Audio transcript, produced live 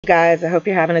Guys, I hope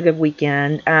you're having a good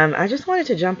weekend. I just wanted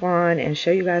to jump on and show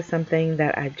you guys something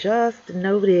that I just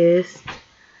noticed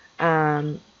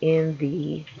in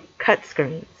the cut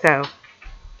screen. So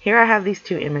here I have these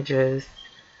two images,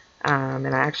 and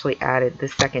I actually added the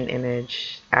second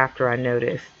image after I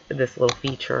noticed this little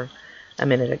feature a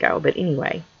minute ago. But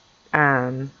anyway,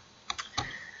 let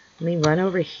me run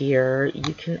over here.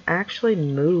 You can actually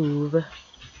move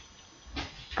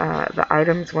the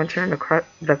items once you're in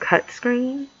the cut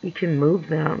screen. You can move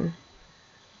them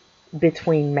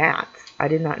between mats. I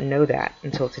did not know that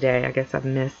until today. I guess I've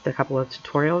missed a couple of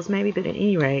tutorials maybe, but at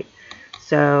any rate,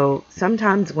 so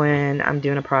sometimes when I'm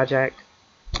doing a project,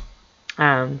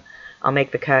 I'll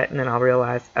make the cut and then I'll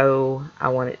realize, oh,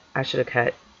 I should have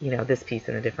cut, this piece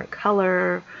in a different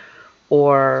color,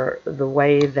 or the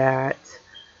way that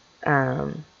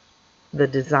the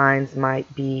designs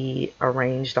might be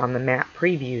arranged on the map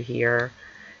preview here.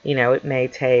 It may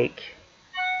take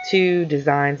two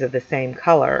designs of the same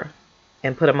color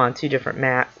and put them on two different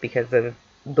mats because of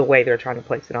the way they're trying to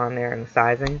place it on there and the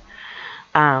sizing.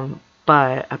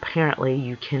 But apparently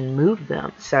you can move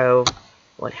them. So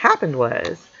what happened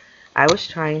was I was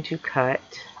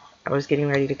getting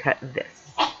ready to cut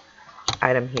this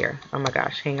item here. Oh my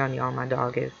gosh, hang on y'all, my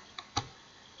dog is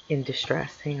in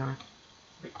distress. Hang on.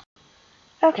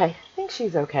 Okay, I think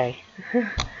she's okay.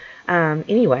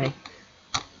 Anyway,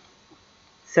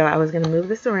 so I was going to move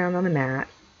this around on the mat,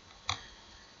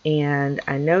 and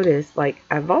I noticed,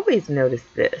 I've always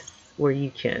noticed this, where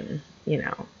you can,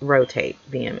 rotate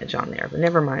the image on there, but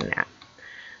never mind that.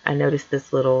 I noticed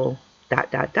this little ...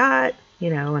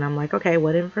 and I'm like, okay,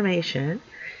 what information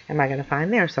am I going to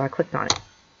find there? So I clicked on it.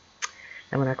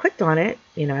 And when I clicked on it,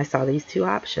 I saw these two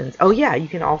options. Oh yeah, you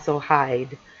can also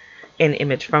hide an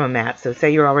image from a mat. So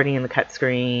say you're already in the cut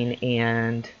screen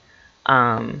and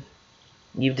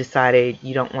you've decided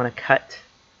you don't want to cut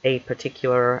a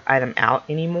particular item out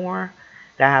anymore.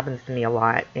 That happens to me a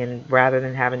lot, and rather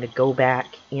than having to go back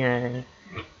in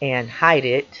and hide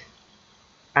it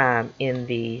in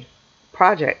the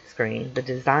project screen, the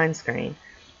design screen,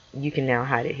 you can now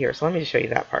hide it here. So let me just show you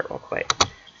that part real quick.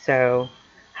 So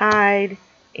hide,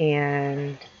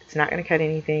 and it's not going to cut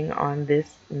anything on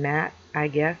this mat, I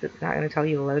guess. It's not going to tell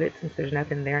you to load it since there's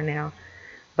nothing there now.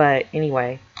 But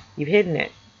anyway, you've hidden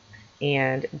it.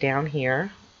 And down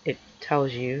here, it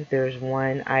tells you there's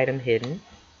one item hidden.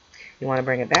 You want to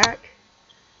bring it back,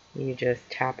 you just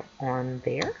tap on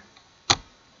there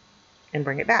and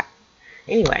bring it back.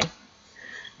 Anyway,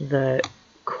 the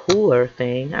cooler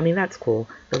thing, I mean, that's cool,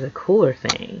 but the cooler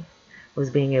thing was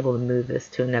being able to move this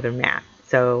to another mat.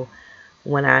 So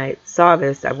when I saw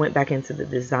this, I went back into the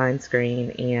design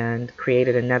screen and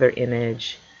created another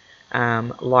image,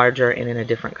 larger and in a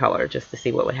different color, just to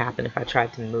see what would happen if I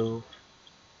tried to move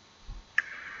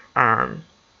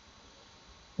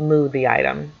the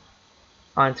item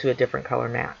onto a different color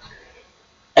mat.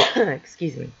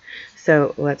 Excuse me.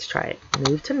 So let's try it.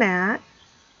 Move to mat,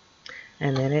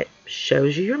 and then it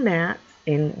shows you your mats,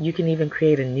 and you can even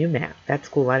create a new mat. That's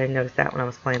cool. I didn't notice that when I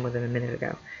was playing with it a minute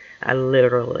ago. I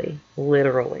literally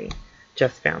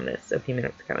just found this a few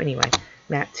minutes ago. Anyway,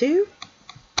 mat 2,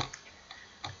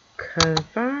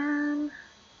 confirm.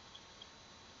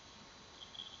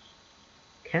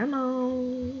 Come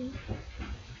on.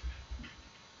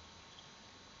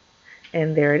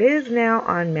 And there it is now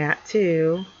on mat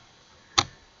 2.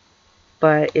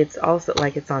 But it's also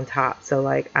it's on top. So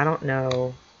I don't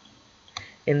know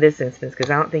in this instance,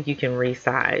 because I don't think you can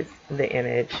resize the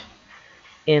image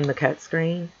in the cut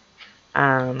screen.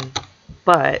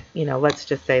 But, let's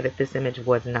just say that this image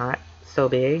was not so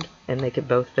big and they could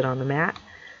both fit on the mat.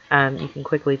 You can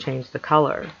quickly change the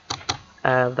color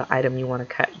of the item you want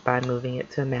to cut by moving it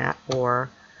to a mat or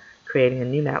creating a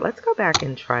new mat. Let's go back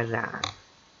and try that.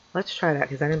 Let's try that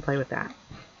because I didn't play with that.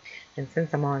 And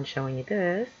since I'm on showing you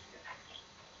this,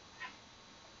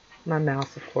 my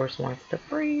mouse, of course, wants to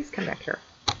freeze. Come back here.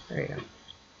 There you go.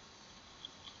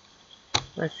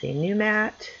 Let's see. New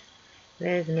mat.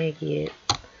 Let's make it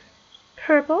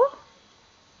purple.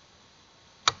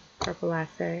 Purple, I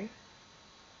say.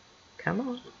 Come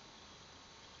on.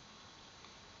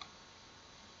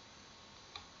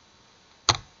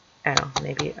 Oh,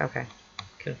 maybe. Okay.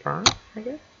 Confirm, I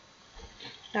guess.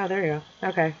 Oh, there you go.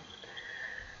 Okay.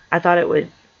 I thought it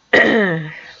would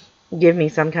give me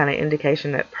some kind of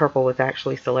indication that purple was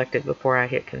actually selected before I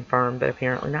hit confirm, but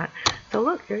apparently not. So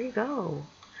look, there you go.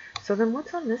 So then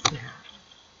what's on this map?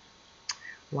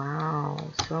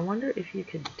 Wow. So I wonder if you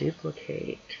could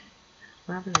duplicate.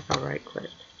 What happens if I right click?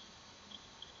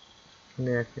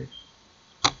 Nothing.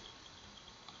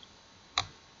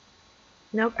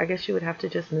 Nope, I guess you would have to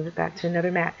just move it back to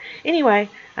another mat. Anyway,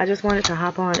 I just wanted to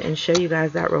hop on and show you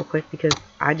guys that real quick because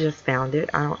I just found it.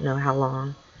 I don't know how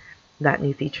long that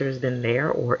new feature has been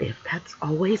there or if that's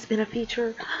always been a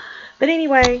feature. But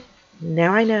anyway,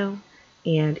 now I know.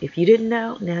 And if you didn't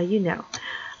know, now you know.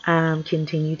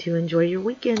 Continue to enjoy your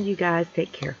weekend, you guys.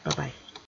 Take care. Bye-bye.